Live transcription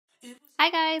Hi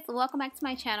guys, welcome back to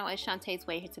my channel. It's Shawntas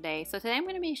Way here today. So today I'm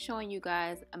going to be showing you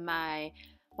guys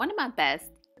one of my best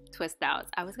twist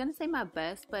outs. I was going to say my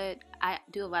best, but I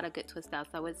do a lot of good twist outs.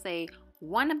 So I would say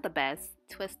one of the best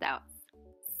twist outs.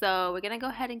 So we're going to go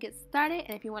ahead and get started,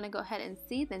 and if you want to go ahead and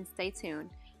see, then stay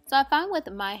tuned. So I found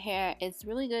with my hair, it's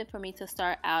really good for me to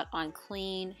start out on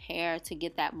clean hair to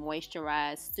get that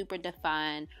moisturized, super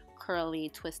defined, curly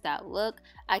twist out look.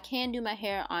 I can do my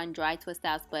hair on dry twist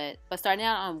outs, but starting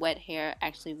out on wet hair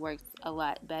actually works a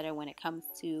lot better when it comes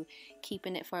to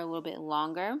keeping it for a little bit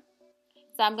longer.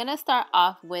 So I'm gonna start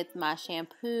off with my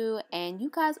shampoo, and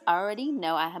you guys already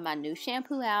know I have my new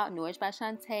shampoo out, Nourish by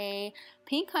Shawntas,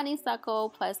 Pink Honeysuckle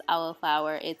plus Aloe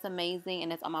Flower. It's amazing,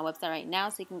 and it's on my website right now,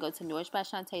 so you can go to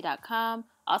nourishbyshawntase.com.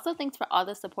 Also, thanks for all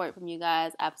the support from you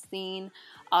guys. I've seen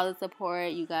all the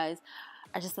support. You guys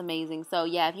are just amazing. So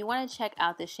yeah, if you want to check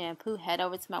out the shampoo, head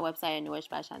over to my website at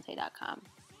nourishbyshawntase.com.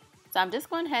 So I'm just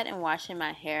going ahead and washing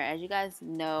my hair. As you guys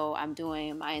know, I'm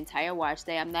doing my entire wash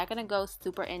day. I'm not going to go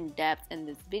super in depth in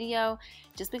this video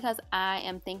just because I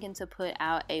am thinking to put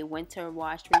out a winter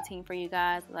wash routine for you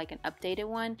guys, like an updated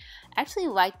one. Actually,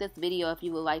 like this video if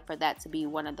you would like for that to be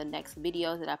one of the next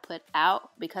videos that I put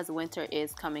out because winter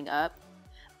is coming up.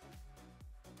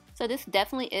 So this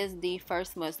definitely is the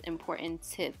first most important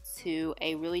tip to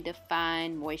a really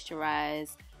defined,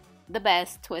 moisturized, the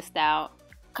best twist out.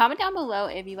 Comment down below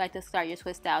if you like to start your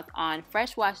twist outs on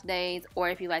fresh wash days or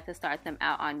if you like to start them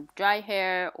out on dry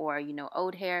hair or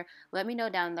old hair. Let me know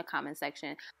down in the comment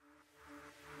section.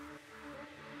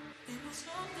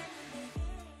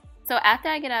 So after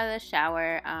I get out of the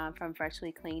shower from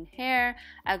freshly clean hair,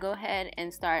 I go ahead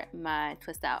and start my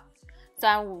twist out. So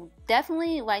I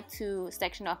definitely like to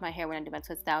section off my hair when I do my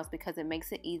twist outs because it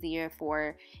makes it easier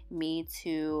for me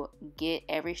to get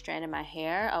every strand of my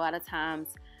hair. A lot of times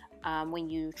when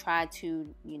you try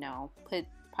to, put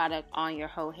product on your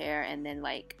whole hair and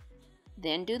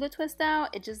then do the twist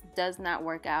out, it just does not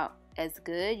work out as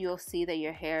good. You'll see that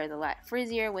your hair is a lot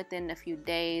frizzier within a few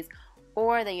days,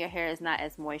 or that your hair is not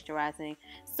as moisturizing.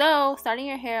 So starting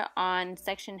your hair on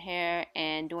section hair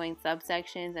and doing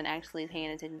subsections and actually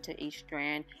paying attention to each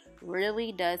strand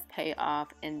really does pay off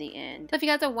in the end. So if you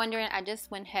guys are wondering, I just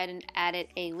went ahead and added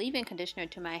a leave-in conditioner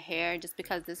to my hair just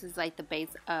because this is like the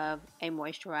base of a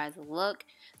moisturized look.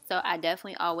 So I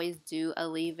definitely always do a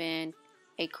leave-in,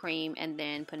 a cream, and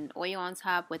then put an oil on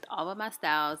top with all of my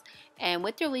styles. And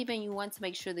with your leave-in, you want to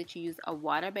make sure that you use a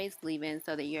water-based leave-in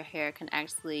so that your hair can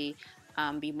actually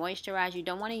be moisturized. You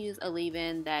don't want to use a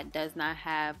leave-in that does not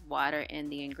have water in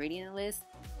the ingredient list.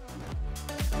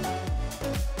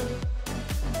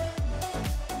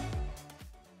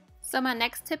 So my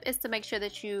next tip is to make sure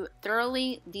that you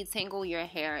thoroughly detangle your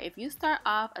hair. If you start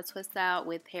off a twist out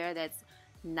with hair that's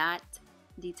not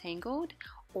detangled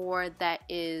or that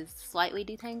is slightly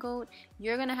detangled,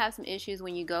 you're gonna have some issues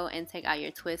when you go and take out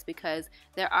your twist because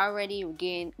they're already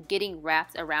getting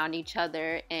wrapped around each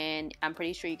other, and I'm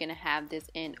pretty sure you're gonna have this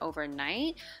in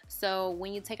overnight. So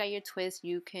when you take out your twist,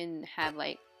 you can have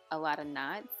like a lot of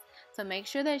knots. So make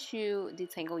sure that you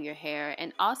detangle your hair,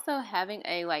 and also having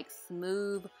a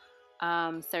smooth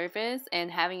surface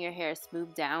and having your hair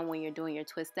smooth down when you're doing your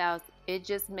twist outs, it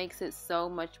just makes it so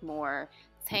much more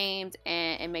tamed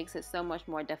and it makes it so much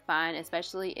more defined.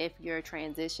 Especially if you're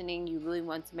transitioning, you really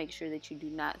want to make sure that you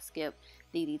do not skip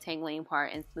the detangling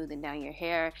part and smoothing down your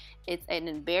hair. It's a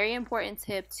very important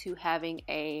tip to having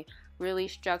a really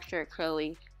structured,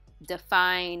 curly,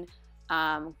 defined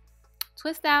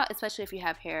twist out, especially if you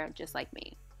have hair just like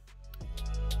me.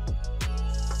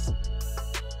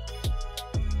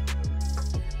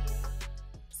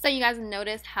 So you guys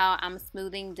notice how I'm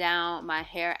smoothing down my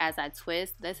hair as I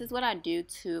twist. This is what I do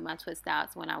to my twist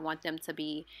outs when I want them to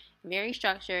be very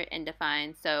structured and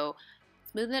defined. So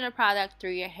smoothing the product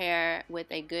through your hair with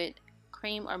a good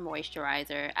cream or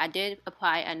moisturizer. I did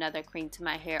apply another cream to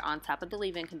my hair on top of the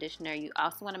leave-in conditioner. You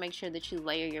also want to make sure that you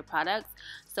layer your products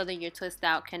so that your twist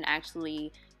out can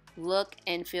actually look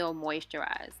and feel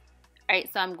moisturized.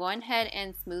 Alright, so I'm going ahead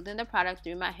and smoothing the product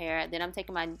through my hair. Then I'm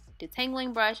taking my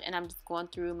detangling brush and I'm just going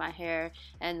through my hair.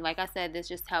 And like I said, this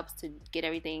just helps to get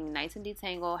everything nice and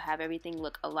detangled, have everything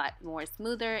look a lot more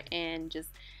smoother, and just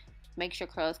makes your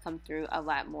curls come through a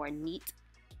lot more neat.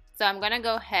 So I'm going to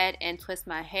go ahead and twist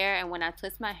my hair. And when I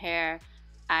twist my hair,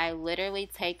 I literally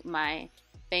take my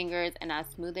fingers and I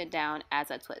smooth it down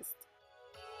as I twist.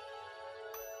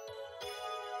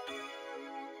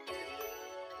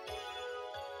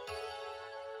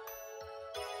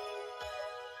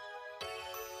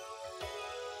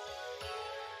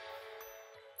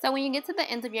 So when you get to the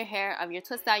ends of your hair of your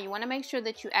twist out, you want to make sure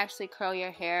that you actually curl your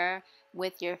hair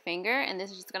with your finger, and this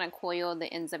is just going to coil the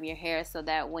ends of your hair so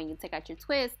that when you take out your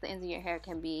twist, the ends of your hair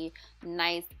can be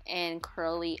nice and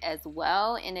curly as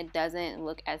well, and it doesn't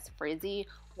look as frizzy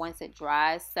once it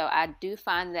dries. So I do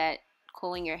find that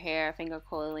coiling your hair, finger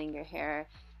coiling your hair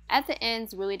at the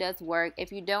ends really does work.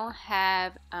 If you don't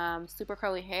have super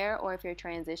curly hair, or if you're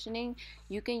transitioning,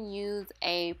 you can use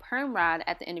a perm rod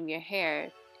at the end of your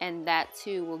hair, and that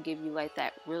too will give you like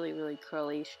that really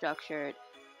curly structured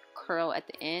curl at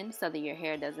the end, so that your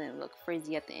hair doesn't look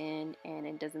frizzy at the end and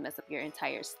it doesn't mess up your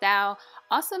entire style.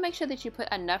 Also, make sure that you put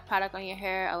enough product on your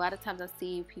hair. A lot of times I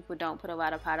see people don't put a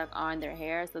lot of product on their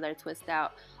hair, so their twist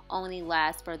out only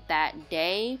lasts for that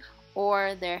day,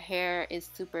 or their hair is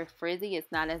super frizzy,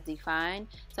 it's not as defined.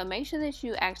 So make sure that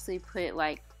you actually put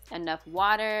like enough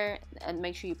water, and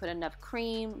make sure you put enough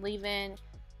cream, leave-in.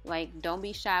 Like, don't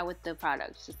be shy with the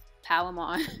products, just pile them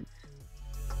on.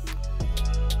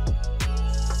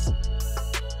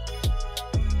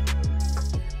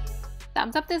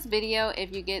 Thumbs up this video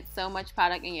if you get so much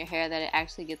product in your hair that it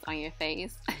actually gets on your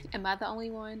face. Am I the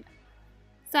only one?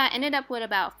 So I ended up with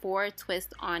about 4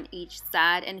 twists on each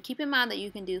side, and keep in mind that you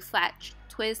can do flat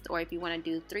twist, or if you want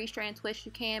to do 3-strand twist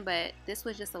you can, but this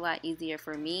was just a lot easier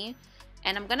for me.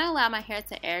 And I'm gonna allow my hair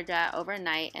to air dry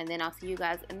overnight, and then I'll see you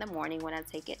guys in the morning when I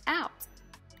take it out.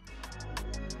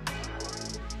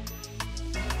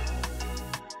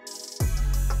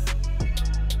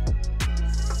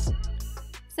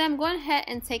 So I'm going ahead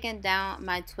and taking down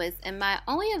my twist, and my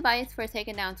only advice for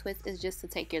taking down twists is just to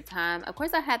take your time. Of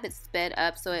course I have it sped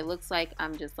up so it looks like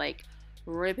I'm just like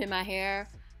ripping my hair,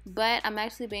 but I'm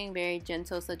actually being very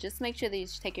gentle, so just make sure that you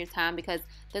take your time, because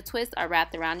the twists are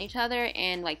wrapped around each other,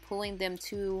 and like pulling them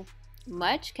too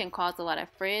much can cause a lot of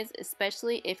frizz,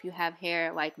 especially if you have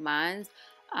hair like mine's.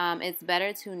 It's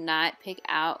better to not pick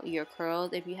out your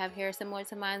curls if you have hair similar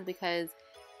to mine, because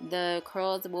the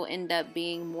curls will end up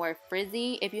being more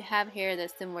frizzy. If you have hair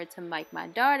that's similar to like my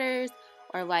daughter's,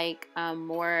 or like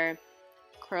more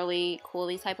curly,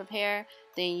 coily type of hair,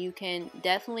 then you can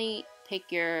definitely pick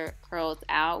your curls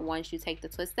out once you take the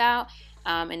twist out,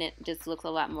 and it just looks a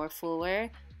lot more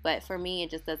fuller. But for me, it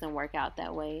just doesn't work out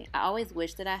that way. I always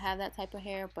wish that I have that type of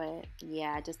hair, but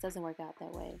yeah, it just doesn't work out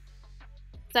that way.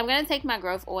 So I'm going to take my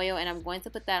growth oil, and I'm going to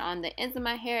put that on the ends of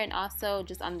my hair, and also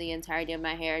just on the entirety of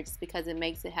my hair, just because it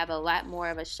makes it have a lot more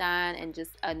of a shine and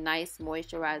just a nice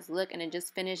moisturized look, and it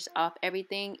just finishes off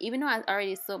everything. Even though I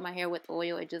already soaked my hair with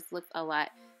oil, it just looks a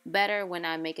lot better when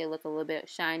I make it look a little bit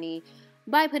shiny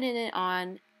by putting it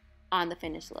on the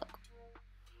finished look.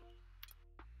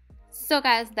 So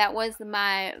guys, that was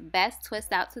my best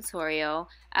twist out tutorial.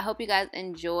 I hope you guys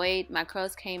enjoyed. My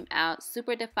curls came out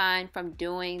super defined from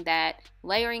doing that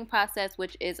layering process,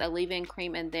 which is a leave-in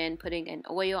cream and then putting an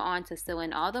oil on to seal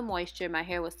in all the moisture. My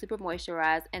hair was super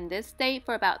moisturized, and this stayed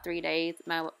for about 3 days.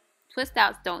 My twist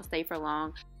outs don't stay for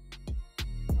long.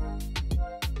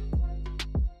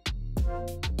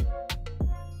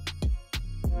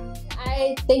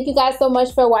 I thank you guys so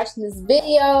much for watching this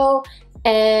video.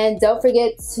 And don't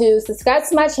forget to subscribe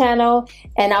to my channel,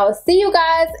 and I will see you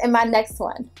guys in my next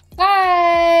one.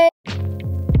 Bye!